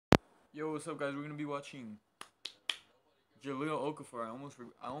Yo, what's up, guys? We're gonna be watching Jahlil Okafor.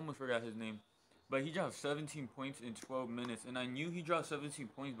 I almost forgot his name, but he dropped 17 points in 12 minutes, and I knew he dropped 17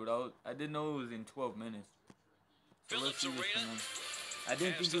 points, but I didn't know it was in 12 minutes. So let's see this from him. I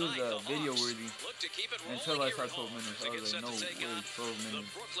didn't think it was video worthy until I saw 12 minutes. I was like, no way, 12 minutes.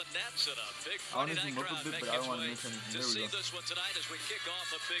 I want to zoom up a bit, but I don't want to miss anything. There we go.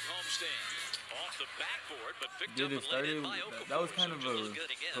 Off the backboard, but picked Did up it started? and by Okafor. That was kind of a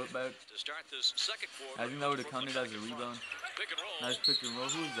putback. To start this second quarter. I think that would have counted as a rebound. Pick and roll. Nice pick and roll.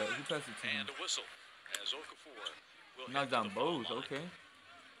 Who is that? Who passed it to him? And a whistle as Okafor will Knocked down both. Okay.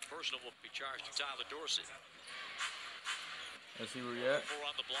 Personal will be charged to Tyler Dorsey. Let's see where you're at. Okafor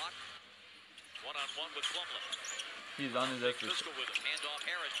on the block. One-on-one with Plumlee. He's on his exit. With him. Hand off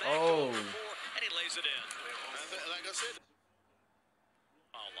Harris. Back oh. to Okafor, and he lays it in. Like I said.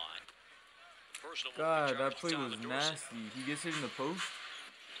 Foul line. Personal God, that play was nasty. He gets hit in the post.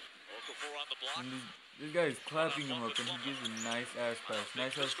 Okafor on the block. And this guy is clapping him up, and he gives a nice ass pass.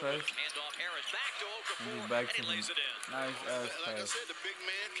 Nice ass pass. Hand off Harris. Back to Okafor, and he's back to him. lays it in. Nice ass Like I pass. said, the big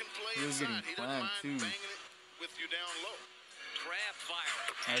man can play He was getting inside. He doesn't clamped mind too. banging it with you down low. Crab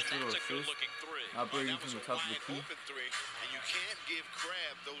firing. Nice little That's a good assist. looking three. Operating That from was the a top of the wide key. open three, and you can't give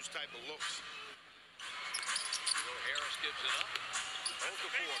Crab those type of looks. So Harris gives it up.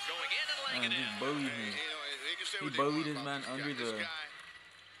 Okafor going in and laying And it he in. bullied him. They can say He what they bullied want his about man this guy. under This the- guy,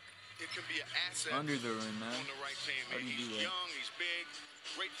 it can be an asset Under the rim, man. on the right team. How do you He's do that? young, he's big,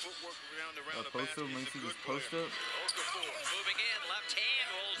 great footwork around the Post basket. up, He's let me a see good this post player. up. Okafor moving in, left hand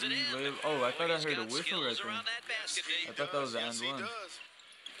rolls it in. Oh, I thought I He's heard a got whistle right skills around there. that basket, Yes, he I thought that was does. an Yes, and he one. does.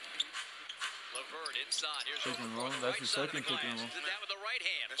 LeVert inside. Here's Pick and Okafor roll. on the That's right the side of second the pick and glass. roll. Did that with the right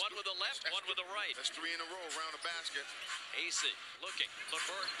hand. One with the left, one with the right. That's three in a row around the basket. AC looking.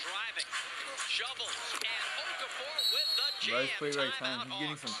 LeVert driving. Shovels. And Okafor with the jam. Right play, right time. Timeout He's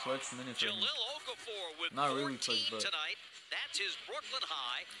getting off. some clutch minutes right now. Jahlil Okafor with Not really 14 clutch, but tonight. That's his Brooklyn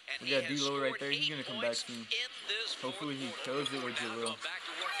high. And we he got has D-Lo right scored there. He's 8 gonna come back points soon. in this Hopefully he fourth kills it quarter. with Now Jahlil. going back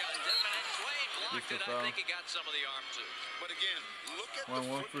to work on Devin Swain blocked Just a it. I foul. think he got some of the arm too. But again, look at the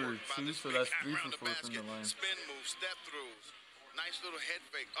 1-1 for footwork by two, this so big that's guy 3 around for 4 from the basket. line. Spin moves, step throughs, nice little head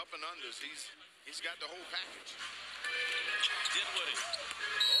fake, up and unders. He's got the whole package. Dinwiddie.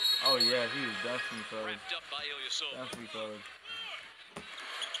 Oh yeah, he is definitely fouled. Wrapped up by Ilyasova. Definitely fouled.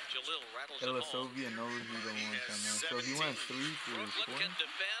 Jahlil rattles it home. Ilyasova knows he don't want that now. So he went 3 for Brooklyn 4. can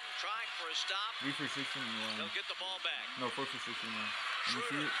defend, trying for a stop. 3 for 16 and 1. They'll get the ball back. No, 4 for 16 1. Let me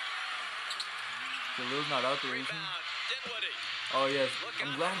see it. Jahlil's not out there, is he? Rebound. Dinwiddie. Oh yes.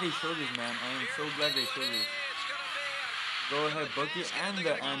 I'm glad they showed this, man. I am so glad they showed this. It's gonna be Go ahead, bucket and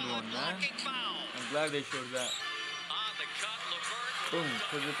the and one, man. blocking foul. I'm glad they showed that. On the cut, LeVert. Boom.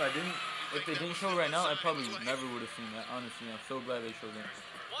 Because if they didn't show right now, I probably never would have seen that. Honestly, I'm so glad they showed that.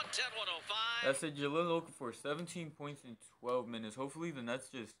 110-105. That's it. Jahlil Okafor, 17 points in 12 minutes. Hopefully the Nets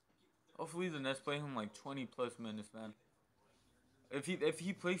play him like 20 plus minutes, man. If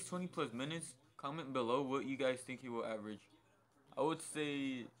he plays 20 plus minutes, comment below what you guys think he will average. I would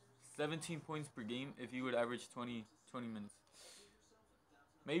say 17 points per game if he would average 20 minutes.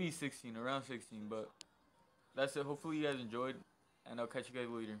 Maybe 16, around 16, but that's it. Hopefully you guys enjoyed, and I'll catch you guys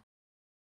later.